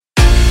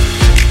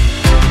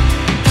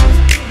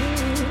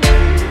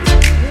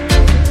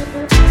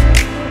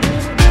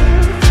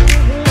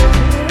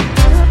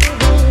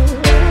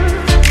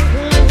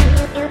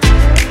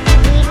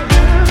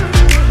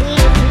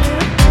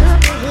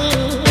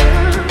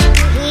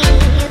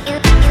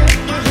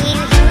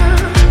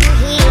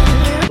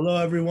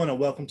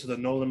welcome to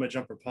the No Limit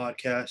Jumper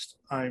podcast.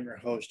 I'm your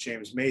host,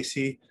 James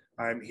Macy.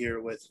 I'm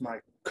here with my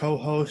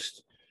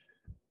co-host,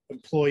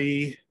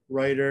 employee,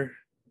 writer,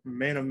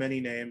 man of many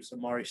names,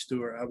 Amari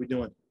Stewart. How we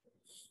doing?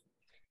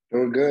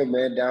 Doing good,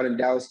 man. Down in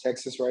Dallas,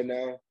 Texas right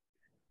now.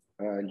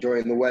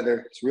 Enjoying the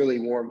weather. It's really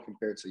warm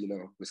compared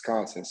to,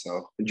 Wisconsin,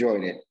 so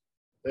enjoying it.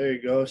 There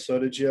you go. So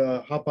did you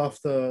hop off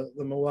the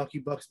Milwaukee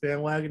Bucks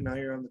bandwagon? Now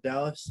you're on the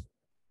Dallas?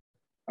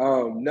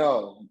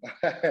 No.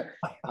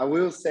 I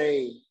will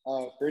say,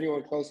 for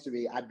anyone close to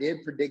me, I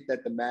did predict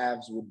that the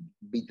Mavs would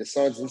beat the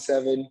Suns in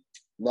 7.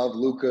 Love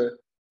Luka.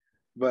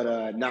 But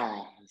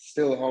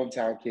still a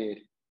hometown kid.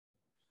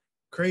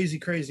 Crazy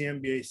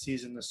NBA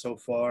season so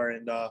far.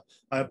 And I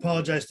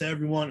apologize to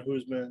everyone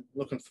who's been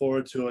looking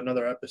forward to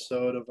another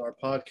episode of our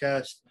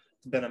podcast.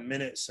 It's been a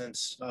minute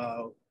since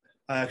I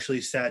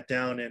actually sat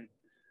down and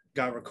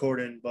got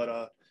recording,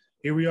 but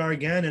here we are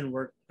again, and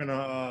we're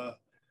gonna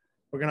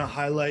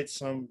highlight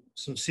some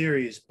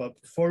series. But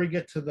before we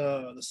get to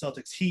the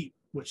Celtics Heat,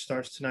 which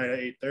starts tonight at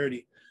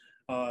 8:30,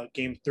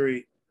 Game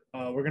 3,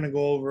 we're gonna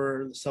go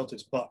over the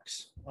Celtics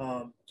Bucks.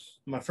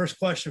 My first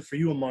question for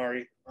you,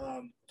 Amari,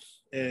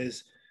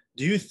 is: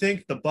 do you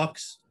think the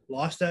Bucks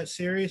lost that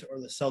series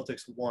or the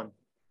Celtics won?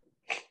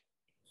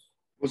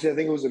 Well, see, I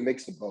think it was a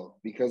mix of both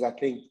because I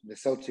think the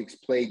Celtics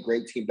played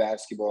great team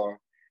basketball.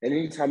 And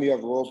anytime you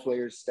have role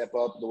players step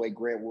up the way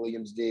Grant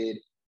Williams did,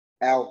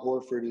 Al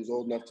Horford, who's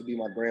old enough to be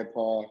my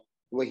grandpa,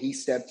 the way he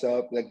stepped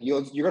up, like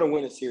you're going to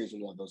win a series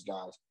when you have those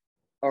guys.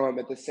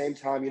 At the same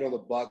time, the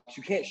Bucks,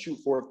 you can't shoot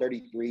 4 of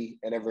 33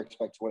 and ever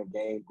expect to win a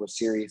game or a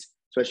series,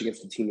 especially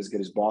against a team as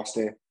good as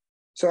Boston.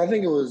 So I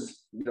think it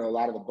was, a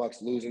lot of the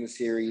Bucks losing the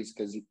series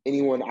because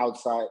anyone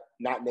outside,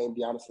 not named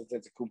Giannis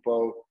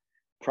Antetokounmpo,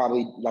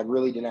 probably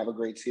really didn't have a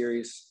great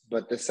series.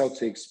 But the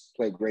Celtics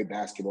played great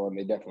basketball, and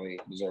they definitely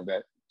deserve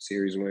that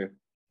series win.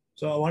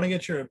 So I want to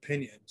get your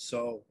opinion.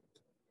 So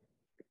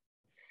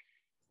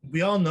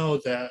we all know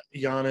that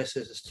Giannis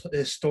is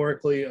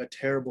historically a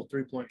terrible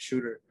three-point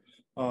shooter.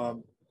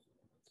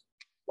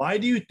 Why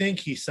do you think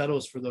he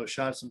settles for those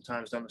shots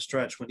sometimes down the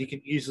stretch when he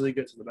can easily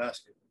get to the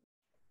basket?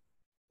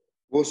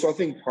 Well, so I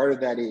think part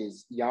of that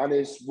is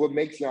Giannis. What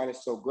makes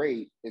Giannis so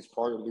great is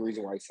part of the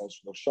reason why he settles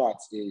for those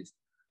shots is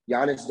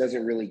Giannis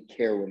doesn't really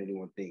care what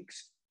anyone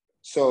thinks.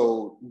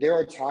 So there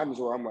are times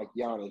where I'm like,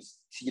 Giannis,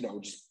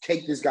 just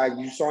take this guy.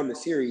 You saw in the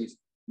series,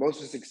 most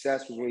of the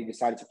success was when he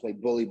decided to play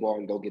bully ball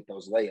and go get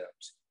those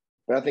layups.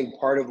 But I think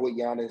part of what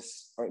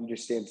Giannis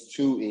understands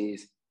too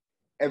is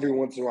every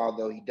once in a while,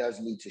 though, he does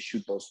need to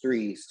shoot those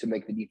threes to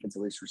make the defense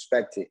at least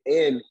respect it.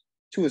 And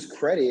to his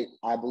credit,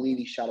 I believe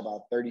he shot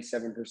about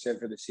 37%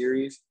 for the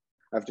series.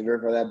 I have to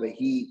verify that, but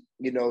he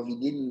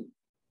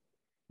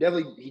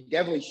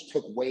definitely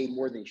took way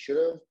more than he should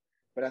have.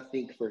 But I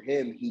think for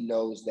him, he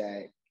knows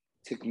that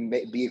to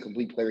be a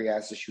complete player, he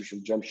has to shoot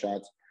some jump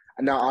shots.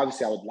 And now,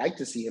 obviously, I would like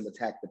to see him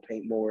attack the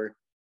paint more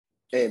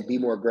and be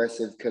more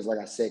aggressive because, like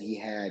I said, he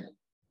had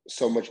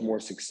so much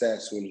more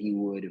success when he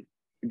would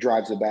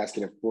drive to the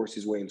basket and force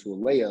his way into a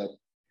layup.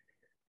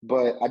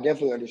 But I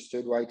definitely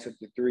understood why he took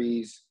the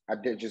threes. I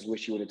did just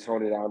wish he would have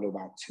toned it down to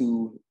about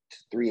 2 to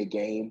 3 a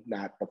game,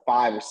 not the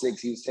 5 or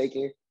 6 he was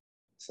taking.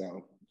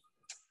 So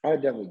I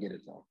definitely get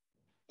it, though.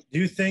 Do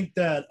you think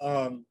that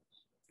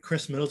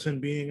Chris Middleton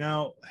being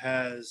out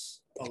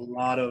has a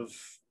lot of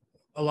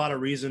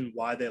reason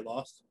why they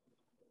lost?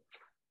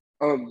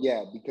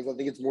 Yeah, because I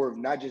think it's more of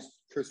not just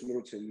Chris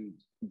Middleton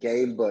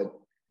game, but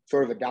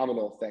sort of a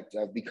domino effect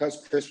of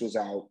because Chris was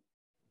out,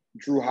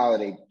 Jrue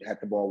Holiday had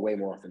the ball way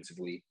more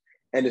offensively.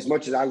 And as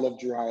much as I love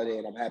Jrue Holiday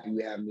and I'm happy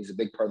we have him, he's a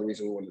big part of the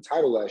reason we won the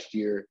title last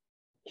year,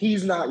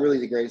 he's not really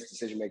the greatest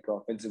decision maker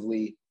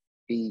offensively.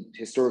 He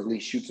historically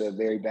shoots a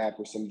very bad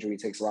percentage when he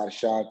takes a lot of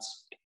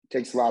shots,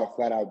 takes a lot of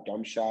flat out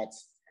dumb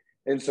shots.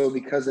 And so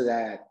because of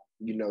that,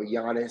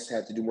 Giannis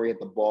had to do more. He had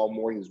the ball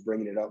more. He was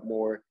bringing it up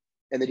more.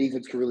 And the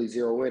defense could really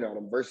zero in on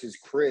him versus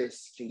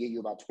Chris can get you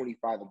about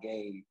 25 a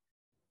game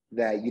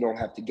that you don't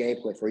have to game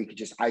plan for. He could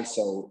just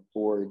ISO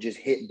or just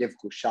hit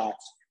difficult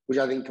shots, which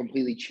I think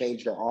completely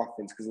changed their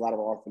offense because a lot of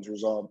our offense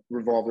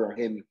revolved around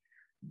him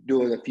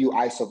doing a few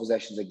ISO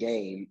possessions a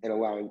game and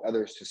allowing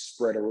others to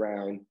spread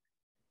around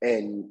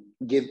and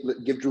give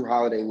Jrue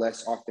Holiday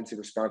less offensive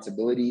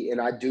responsibility.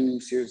 And I do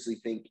seriously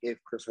think if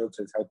Chris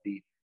Middleton's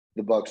healthy,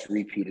 the Bucks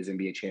repeat as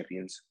NBA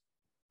champions.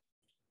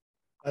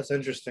 That's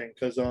interesting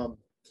because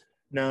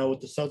now with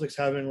the Celtics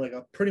having like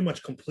a pretty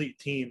much complete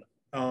team,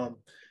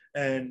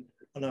 and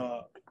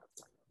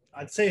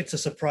I'd say it's a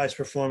surprise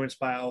performance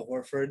by Al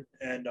Horford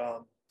and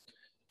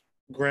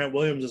Grant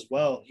Williams as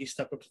well. He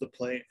stepped up to the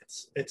plate.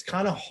 It's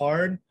kind of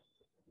hard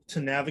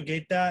to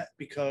navigate that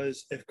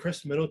because if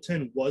Chris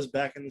Middleton was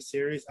back in the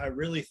series, I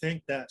really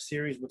think that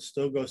series would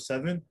still go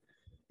 7,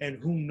 and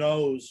who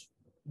knows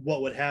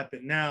what would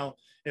happen. Now,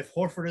 if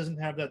Horford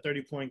doesn't have that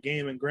 30-point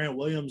game and Grant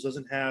Williams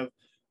doesn't have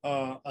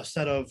a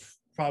set of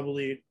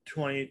probably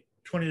 20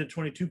 to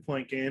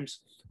 22-point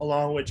games,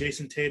 along with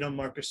Jason Tatum,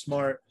 Marcus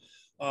Smart,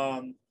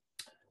 and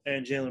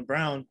Jaylen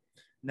Brown,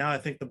 now I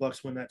think the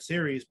Bucks win that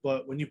series.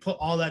 But when you put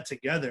all that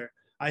together,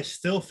 I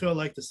still feel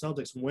like the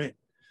Celtics win.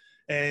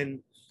 And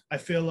I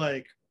feel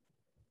like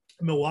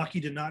Milwaukee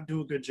did not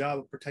do a good job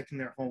of protecting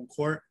their home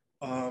court.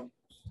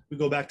 We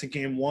go back to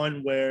game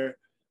one where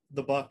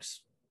the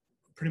Bucks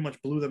pretty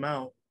much blew them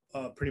out,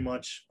 pretty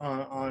much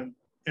on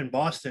in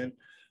Boston.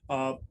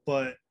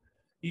 But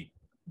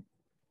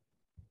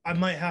I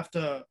might have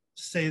to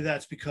say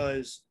that's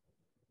because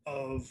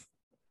of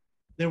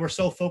they were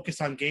so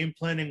focused on game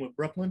planning with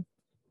Brooklyn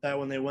that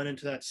when they went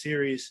into that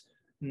series,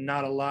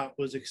 not a lot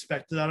was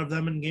expected out of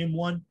them in game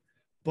one.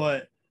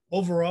 But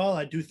overall,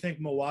 I do think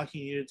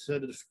Milwaukee needed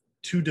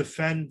to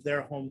defend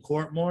their home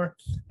court more.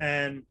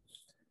 And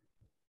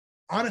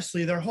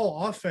honestly, their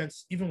whole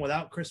offense, even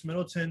without Chris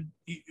Middleton,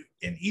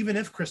 and even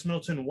if Chris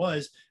Middleton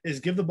is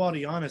give the ball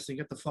to Giannis and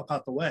get the fuck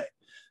out the way.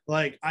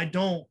 Like, I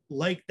don't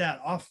like that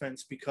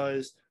offense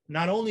because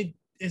not only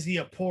is he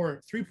a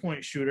poor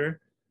three-point shooter,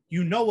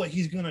 you know what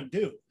he's going to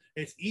do.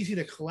 It's easy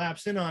to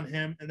collapse in on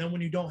him. And then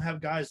when you don't have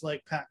guys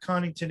like Pat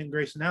Connaughton and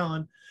Grayson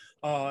Allen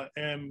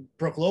and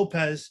Brook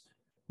Lopez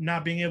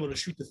not being able to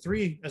shoot the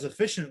three as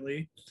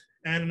efficiently.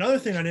 And another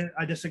thing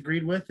I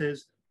disagreed with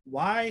is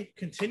why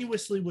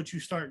continuously would you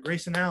start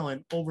Grayson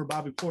Allen over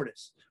Bobby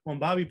Portis when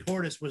Bobby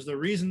Portis was the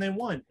reason they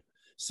won?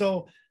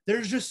 So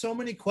there's just so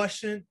many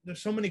question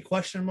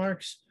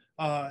marks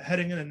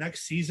heading into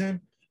next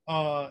season.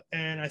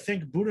 And I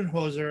think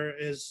Budenholzer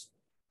is,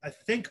 I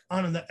think,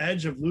 on the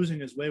edge of losing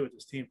his way with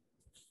this team.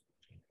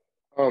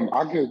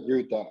 I could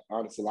agree with that,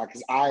 honestly. Like,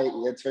 because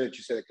that's funny that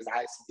you said it, because I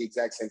said the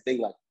exact same thing.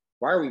 Like,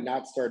 why are we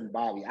not starting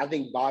Bobby? I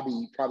think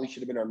Bobby probably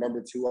should have been our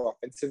number 2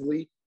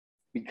 offensively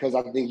because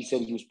I think you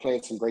said he was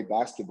playing some great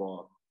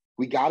basketball.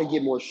 We got to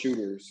get more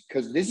shooters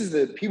because this is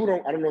I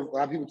don't know if a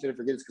lot of people tend to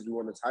forget this because we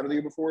won the title the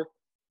year before.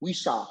 We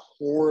shot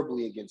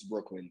horribly against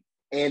Brooklyn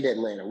and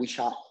Atlanta. We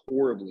shot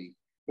horribly.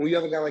 When you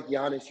have a guy like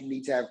Giannis, you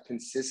need to have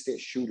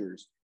consistent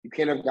shooters. You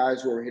can't have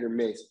guys who are hit or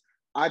miss.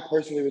 I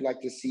personally would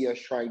like to see us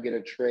try and get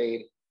a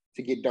trade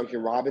to get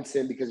Duncan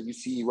Robinson because if you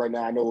see right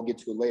now, I know we'll get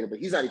to it later, but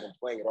he's not even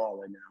playing at all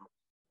right now.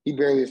 He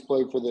barely has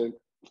played for the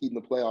Heat in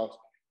the playoffs.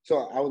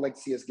 So I would like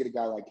to see us get a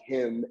guy like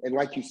him. And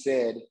like you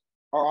said,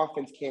 our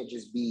offense can't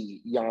just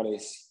be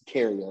Giannis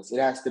carry us.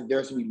 There has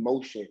to be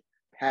motion,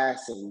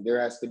 passing. There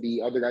has to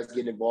be other guys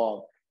getting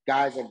involved.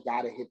 Guys have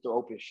got to hit their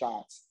open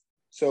shots.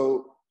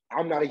 So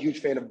I'm not a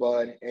huge fan of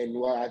Bud, and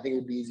I think it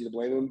would be easy to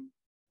blame him.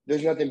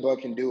 There's nothing Bud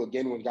can do,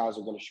 again, when guys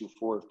are going to shoot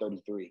 4 of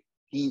 33.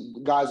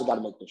 Guys have got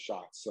to make the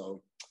shots.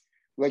 So,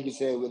 like you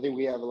said, I think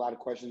we have a lot of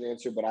questions to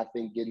answer, but I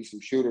think getting some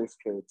shooters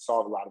could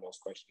solve a lot of those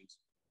questions.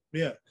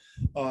 Yeah.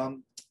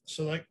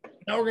 So,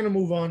 now we're going to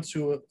move on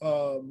to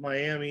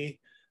Miami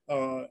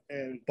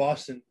and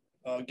Boston.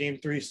 Game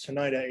 3 is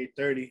tonight at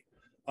 8:30.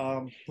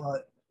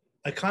 But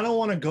I kind of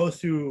want to go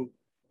through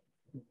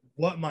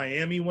what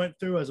Miami went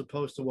through as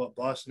opposed to what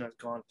Boston has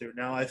gone through.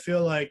 Now, I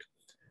feel like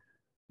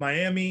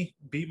Miami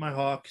beat my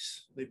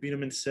Hawks. They beat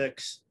them in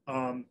 6.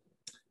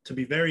 To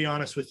be very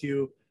honest with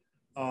you,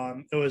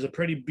 it was a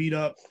pretty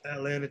beat-up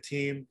Atlanta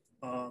team.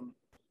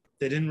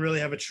 They didn't really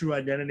have a true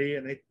identity,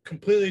 and they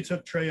completely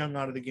took Trae Young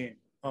out of the game.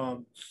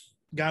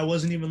 Guy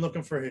wasn't even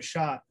looking for his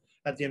shot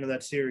at the end of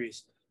that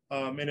series.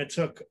 And it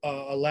took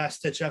a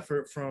last-ditch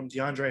effort from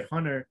DeAndre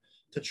Hunter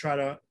to try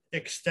to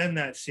extend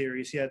that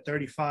series. He had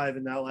 35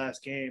 in that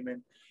last game,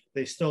 and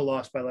they still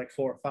lost by like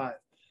 4 or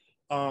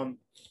 5.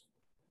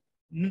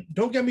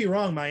 Don't get me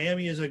wrong,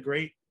 Miami is a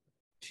great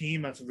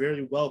team that's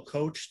very well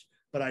coached,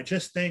 but I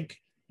just think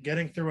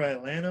getting through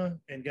Atlanta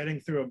and getting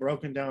through a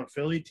broken down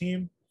Philly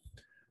team,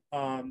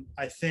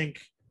 I think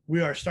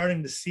we are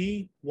starting to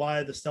see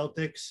why the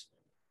Celtics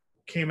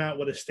came out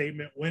with a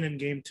statement win in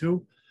game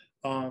 2.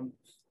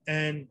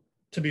 And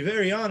to be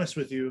very honest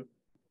with you,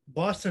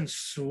 Boston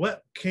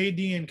swept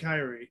KD and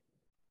Kyrie.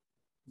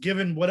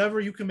 Given whatever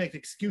you can make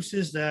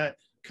excuses that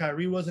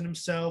Kyrie wasn't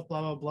himself,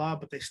 blah, blah, blah,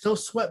 but they still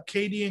swept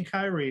KD and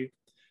Kyrie,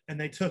 and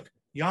they took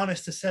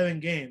Giannis to 7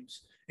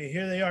 games. And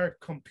here they are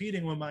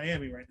competing with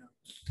Miami right now.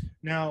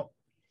 Now,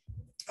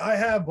 I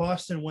have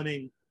Boston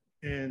winning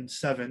in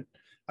 7.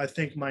 I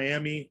think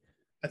Miami's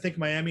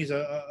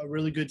a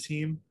really good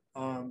team,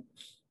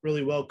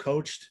 really well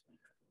coached.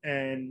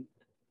 And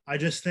I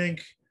just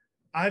think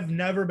I've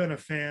never been a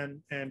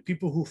fan, and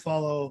people who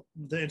follow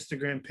the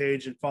Instagram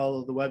page and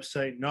follow the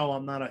website know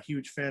I'm not a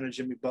huge fan of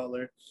Jimmy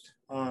Butler.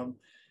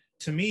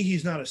 To me,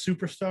 he's not a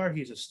superstar.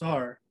 He's a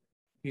star.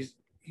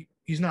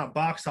 He's not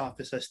box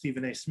office, as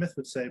Stephen A. Smith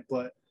would say,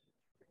 but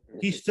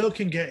he still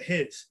can get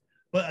hits.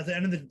 But at the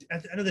end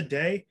of the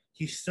day,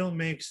 he still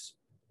makes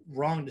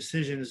wrong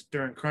decisions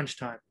during crunch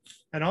time.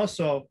 And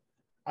also,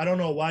 I don't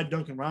know why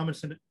Duncan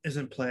Robinson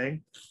isn't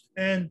playing.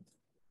 And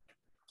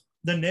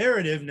the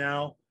narrative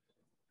now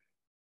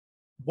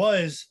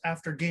was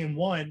after game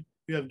 1,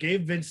 you have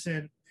Gabe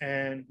Vincent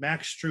and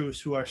Max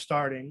Strus who are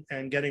starting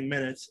and getting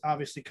minutes,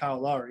 obviously Kyle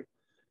Lowry.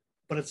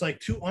 But it's like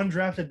 2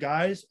 undrafted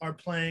guys are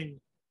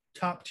playing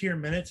top-tier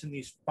minutes in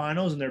these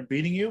finals and they're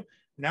beating you.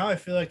 Now I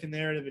feel like the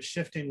narrative is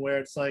shifting where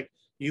it's like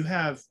you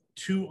have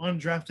 2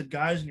 undrafted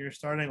guys in your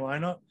starting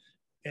lineup,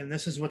 and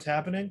this is what's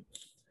happening.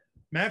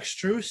 Max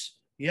Strus,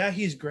 yeah,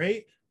 he's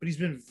great, but he's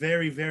been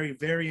very, very,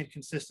 very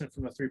inconsistent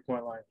from the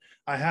 3-point line.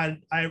 I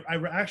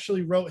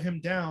actually wrote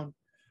him down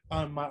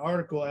on my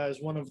article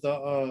as one of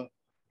the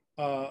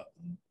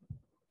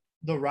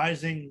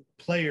rising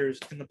players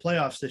in the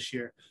playoffs this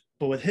year.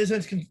 But with his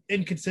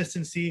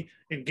inconsistency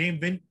and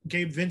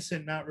Gabe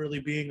Vincent not really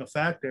being a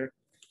factor,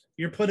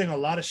 you're putting a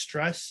lot of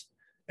stress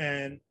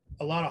and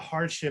a lot of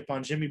hardship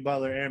on Jimmy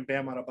Butler and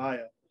Bam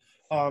Adebayo.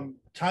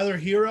 Tyler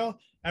Hero,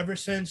 ever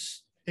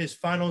since his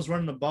finals run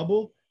in the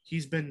bubble, he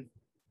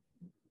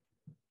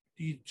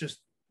just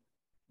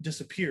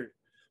disappeared.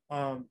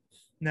 Now,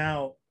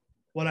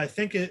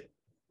 the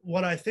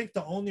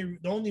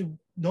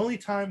only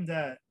time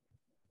that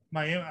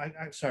Miami,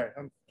 I'm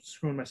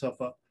screwing myself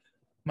up.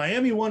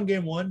 Miami won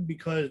game one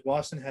because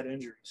Boston had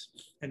injuries.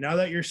 And now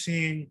that you're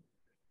seeing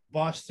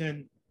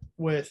Boston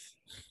with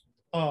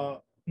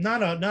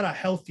not a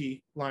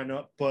healthy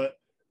lineup, but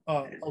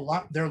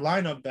their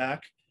lineup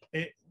back,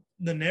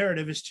 the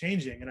narrative is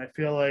changing. And I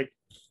feel like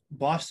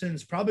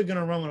Boston's probably going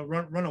to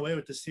run away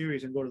with the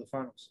series and go to the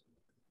finals.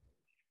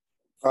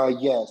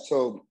 Yeah,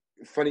 so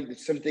funny,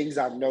 some things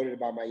I've noted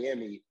about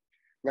Miami,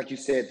 like you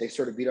said, they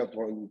sort of beat up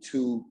on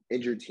two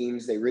injured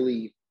teams. They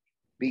really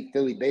beat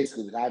Philly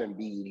basically without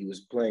Embiid. He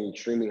was playing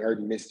extremely hurt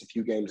and missed a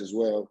few games as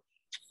well.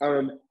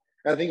 I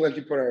think, like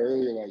you put out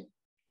earlier, like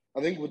I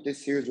think with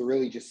this series, we're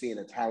really just seeing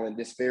a talent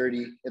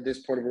disparity at this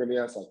point. If we're gonna be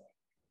honest, like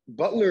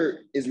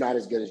Butler is not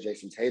as good as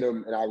Jason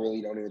Tatum, and I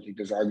really don't even think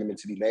there's argument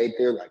to be made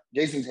there. Like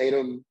Jason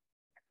Tatum,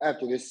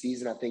 after this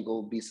season, I think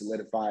will be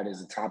solidified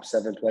as a top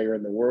 7 player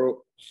in the world.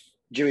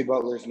 Jimmy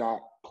Butler is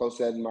not close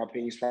to that, in my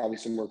opinion. He's probably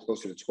somewhere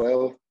closer to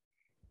 12.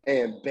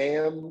 And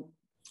Bam,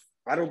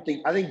 I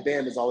think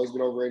Bam has always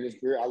been overrated in his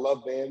career. I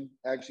love Bam,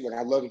 actually. Like,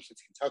 I love him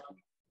since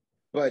Kentucky.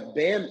 But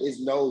Bam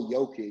is no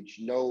Jokic,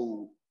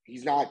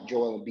 he's not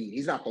Joel Embiid.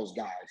 He's not those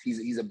guys.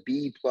 He's a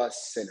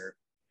B-plus center,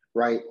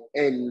 right?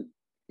 And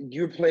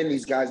you're playing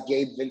these guys,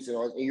 Gabe Vincent,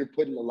 and you're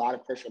putting a lot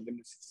of pressure on them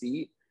to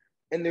succeed.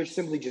 And they're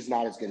simply just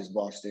not as good as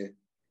Boston.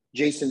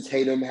 Jason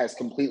Tatum has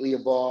completely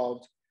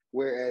evolved.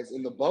 Whereas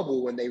in the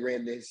bubble, when they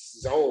ran this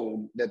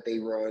zone that they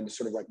run,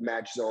 sort of like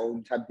match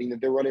zone type thing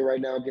that they're running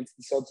right now against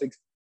the Celtics,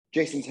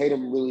 Jason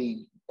Tatum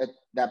really, at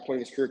that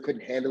point in his career,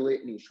 couldn't handle it.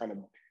 And he was trying to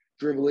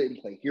dribble it and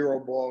play hero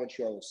ball and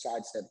show those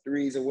sidestep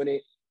threes and win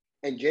it.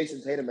 And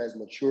Jason Tatum has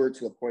matured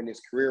to the point in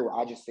his career where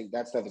I just think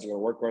that stuff is going to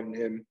work on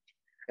him.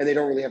 And they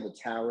don't really have the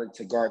talent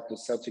to guard the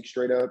Celtics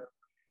straight up.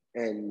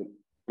 And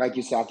like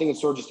you said, I think it's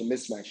sort of just a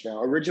mismatch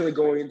now. Originally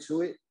going into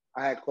it,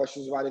 I had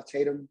questions about if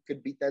Tatum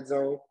could beat that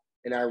zone.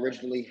 And I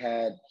originally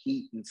had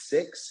Heat in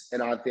 6.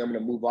 And I think I'm going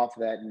to move off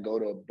of that and go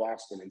to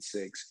Boston in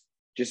 6.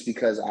 Just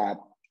because I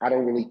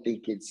don't really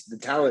think it's – the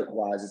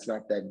talent-wise, it's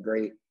not that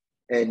great.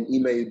 And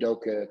Ime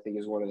Udoka, I think,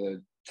 is one of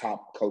the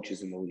top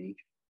coaches in the league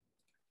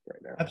right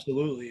now.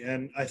 Absolutely.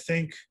 And I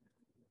think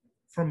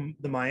from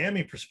the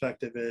Miami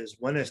perspective is,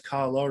 when is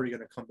Kyle Lowry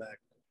going to come back?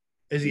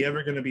 Is he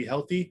ever going to be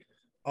healthy?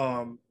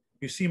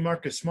 You see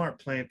Marcus Smart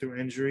playing through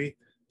injury.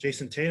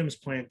 Jason Tatum's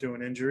playing through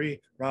an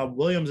injury. Rob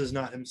Williams is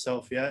not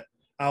himself yet.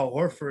 Al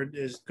Horford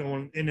is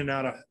going in and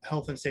out of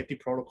health and safety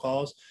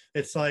protocols.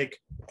 It's like,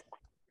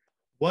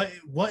 what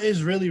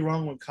is really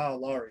wrong with Kyle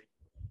Lowry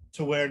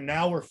to where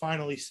now we're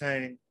finally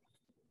saying,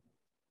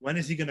 when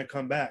is he going to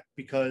come back?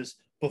 Because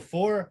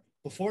before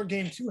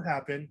game 2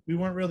 happened, we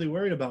weren't really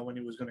worried about when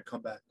he was going to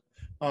come back.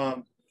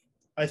 I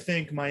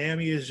think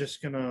Miami is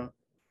just going to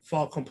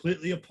fall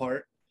completely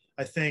apart.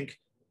 I think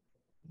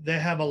they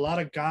have a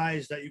lot of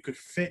guys that you could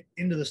fit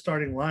into the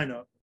starting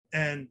lineup.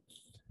 And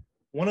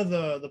one of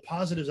the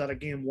positives out of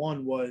game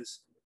 1 was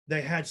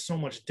they had so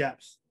much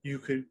depth.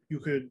 They're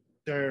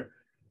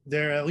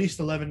at least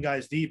 11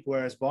 guys deep,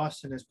 whereas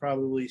Boston is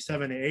probably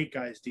 7 to 8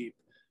 guys deep.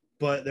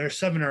 But their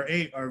 7 or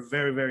 8 are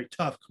very, very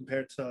tough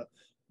compared to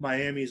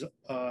Miami's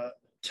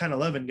 10,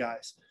 11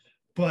 guys.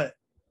 But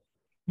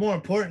more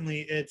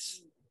importantly,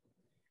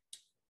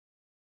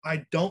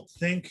 I don't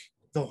think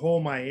the whole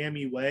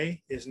Miami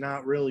way is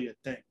not really a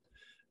thing,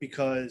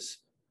 because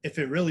if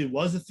it really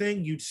was a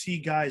thing, you'd see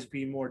guys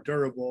be more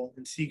durable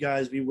and see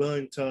guys be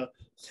willing to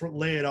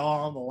lay it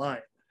all on the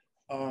line.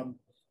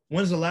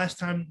 When's the last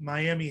time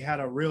Miami had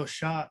a real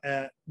shot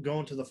at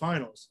going to the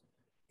finals?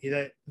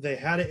 They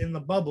had it in the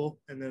bubble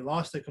and they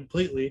lost it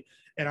completely.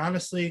 And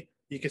honestly,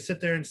 you could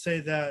sit there and say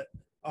that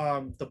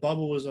the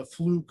bubble was a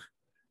fluke,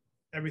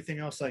 everything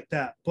else like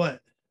that. But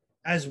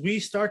as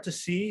we start to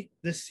see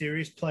this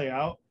series play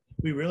out,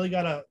 we really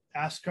got to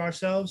ask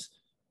ourselves,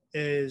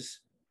 is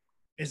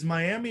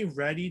Miami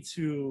ready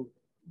to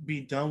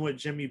be done with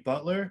Jimmy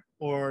Butler,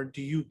 or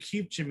do you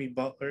keep Jimmy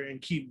Butler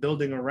and keep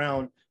building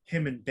around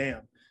him and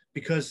Bam?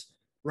 Because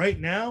right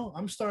now,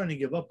 I'm starting to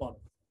give up on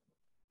him.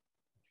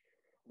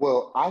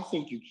 Well, I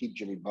think you keep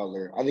Jimmy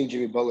Butler. I think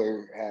Jimmy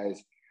Butler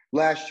has –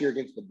 last year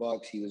against the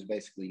Bucks, he was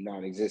basically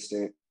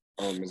non-existent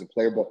as a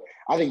player. But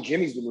I think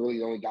Jimmy's been really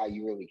the only guy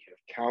you really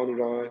have counted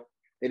on.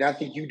 And I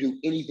think you do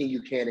anything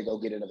you can to go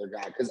get another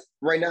guy. Because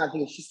right now, I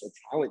think it's just a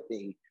talent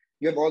thing.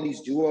 You have all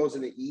these duos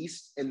in the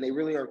East, and they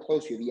really aren't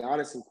close. You have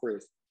Giannis and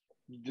Chris.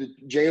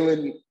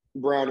 Jaylen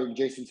Brown and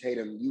Jason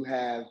Tatum. You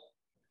have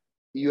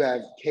You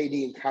have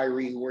KD and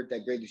Kyrie, who weren't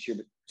that great this year,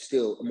 but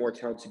still a more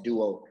talented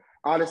duo.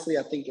 Honestly,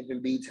 I think if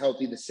Embiid's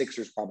healthy, the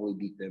Sixers probably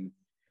beat them.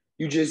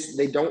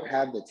 They don't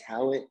have the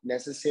talent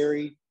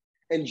necessary.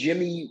 And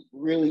Jimmy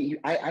really,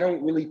 I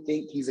don't really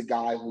think he's a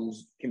guy who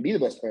can be the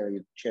best player in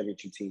your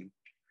championship team.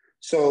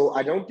 So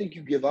I don't think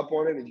you give up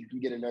on him if you can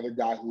get another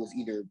guy who is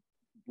either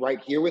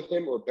right here with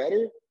him or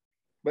better.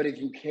 But if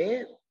you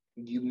can't,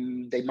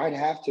 they might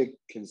have to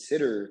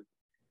consider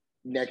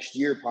next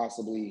year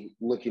possibly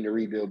looking to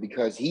rebuild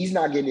because he's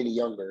not getting any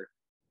younger.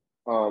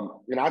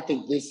 And I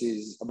think this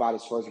is about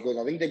as far as it goes.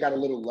 I think they got a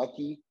little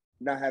lucky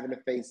not having to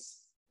face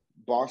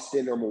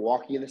Boston or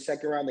Milwaukee in the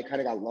second round. They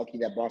kind of got lucky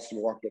that Boston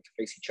and Milwaukee have to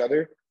face each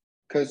other.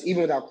 Because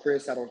even without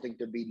Chris, I don't think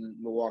they're beating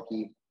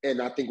Milwaukee.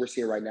 And I think we're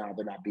seeing right now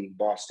they're not beating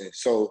Boston.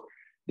 So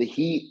the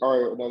Heat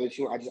are another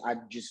team. I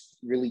just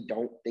really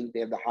don't think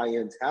they have the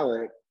high-end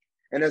talent.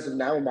 And as of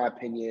now, in my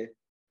opinion,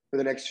 for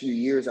the next few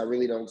years, I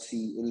really don't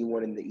see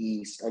anyone in the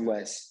East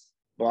unless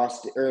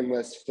Boston or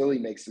unless Philly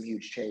makes some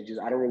huge changes.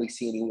 I don't really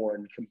see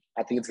anyone.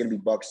 I think it's going to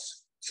be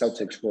Bucks,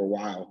 Celtics for a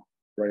while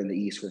running the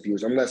East for a few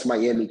years, unless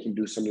Miami can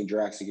do something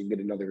drastic and get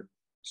another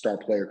star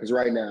player. Because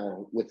right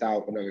now,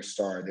 without another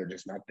star, they're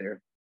just not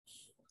there.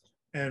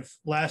 And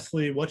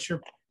lastly, what's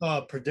your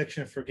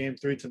prediction for Game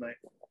 3 tonight?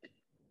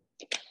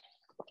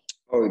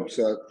 Oh,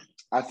 so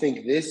I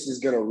think this is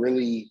going to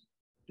really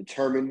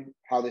determine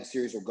how this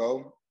series will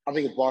go. I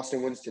think if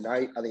Boston wins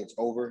tonight, I think it's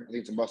over. I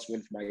think it's a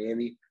must-win for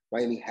Miami.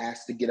 Miami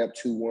has to get up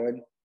 2-1.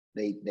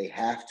 They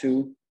have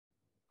to.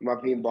 In my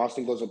opinion,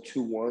 Boston goes up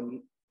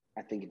 2-1.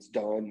 I think it's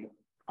done.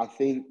 I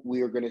think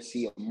we are going to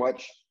see a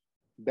much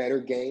better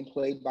game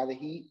played by the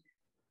Heat.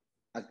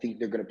 I think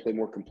they're going to play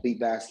more complete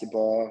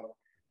basketball.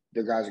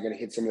 Their guys are going to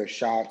hit some of their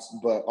shots.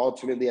 But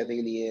ultimately, I think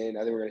in the end,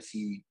 I think we're going to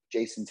see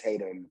Jason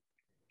Tatum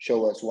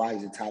show us why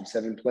he's a top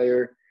 7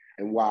 player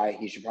and why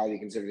he should probably be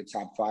considered a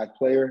top 5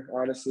 player,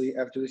 honestly,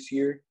 after this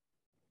year.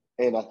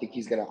 And I think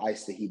he's going to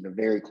ice the Heat in a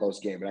very close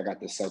game. But I got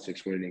the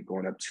Celtics winning it,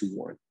 going up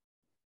 2-1.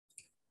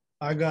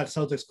 I got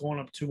Celtics going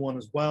up 2-1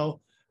 as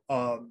well.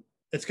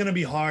 It's going to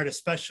be hard,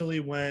 especially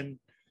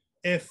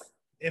if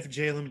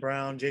Jaylen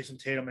Brown, Jason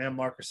Tatum, and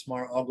Marcus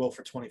Smart all go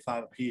for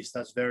 25 apiece.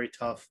 That's very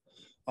tough.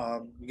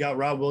 You got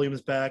Rob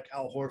Williams back.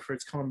 Al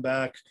Horford's coming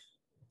back.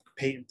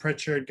 Peyton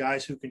Pritchard,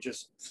 guys who can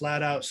just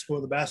flat out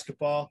score the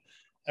basketball.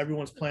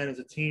 Everyone's playing as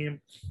a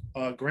team.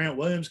 Grant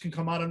Williams can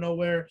come out of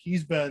nowhere.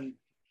 He's been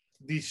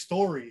the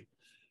story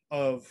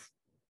of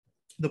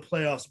the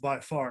playoffs by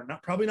far.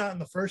 Probably not in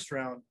the first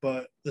round,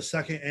 but the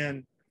second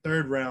and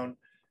third round,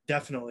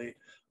 definitely.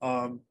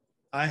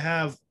 I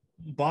have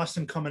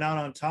Boston coming out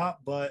on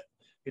top, but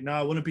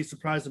I wouldn't be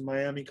surprised if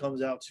Miami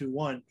comes out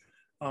 2-1.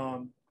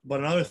 But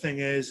another thing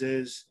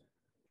is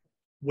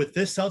with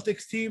this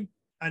Celtics team,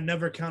 I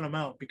never count them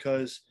out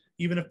because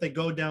even if they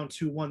go down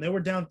 2-1, they were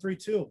down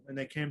 3-2 and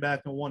they came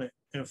back and won it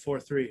in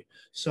 4-3.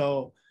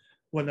 So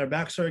when their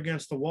backs are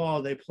against the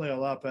wall, they play a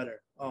lot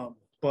better.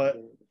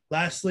 But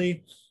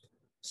lastly,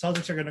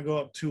 Celtics are going to go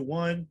up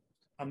 2-1.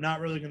 I'm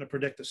not really going to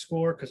predict the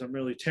score because I'm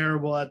really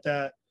terrible at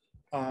that.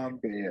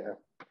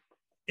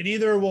 It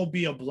either will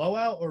be a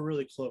blowout or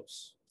really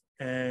close.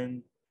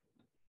 And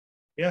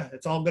yeah,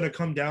 it's all going to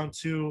come down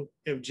to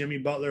if Jimmy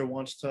Butler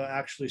wants to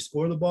actually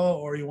score the ball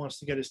or he wants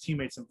to get his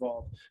teammates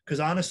involved. Because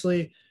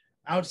honestly,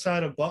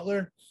 outside of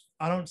Butler,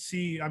 I don't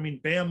see – I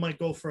mean, Bam might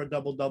go for a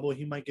double-double.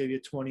 He might give you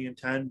 20 and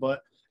 10.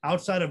 But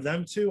outside of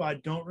them two, I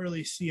don't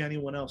really see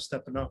anyone else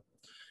stepping up.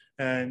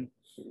 And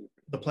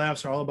the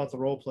playoffs are all about the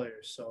role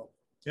players. So,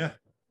 yeah.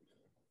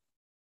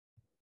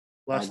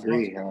 I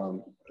agree.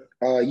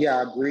 Yeah,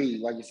 I agree.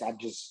 Like I said,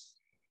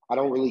 I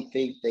don't really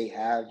think they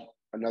have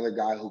another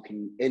guy who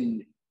can –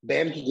 and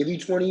Bam can give you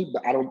 20,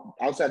 but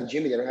outside of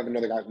Jimmy, they don't have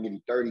another guy who can give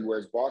you 30,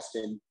 whereas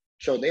Boston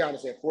showed they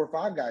honestly have 4 or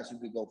 5 guys who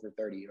could go for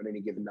 30 on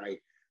any given night,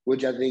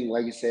 which I think,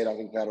 like you said, I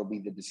think that'll be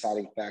the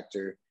deciding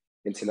factor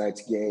in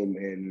tonight's game,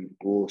 and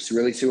we'll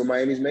really see what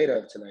Miami's made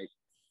of tonight.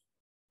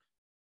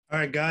 All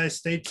right, guys,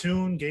 stay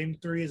tuned. Game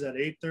 3 is at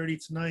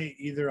 8:30 tonight,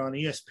 either on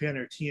ESPN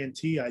or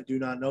TNT. I do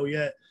not know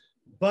yet,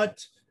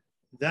 but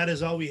that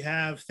is all we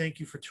have.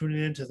 Thank you for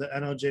tuning in to the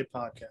NLJ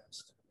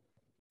podcast.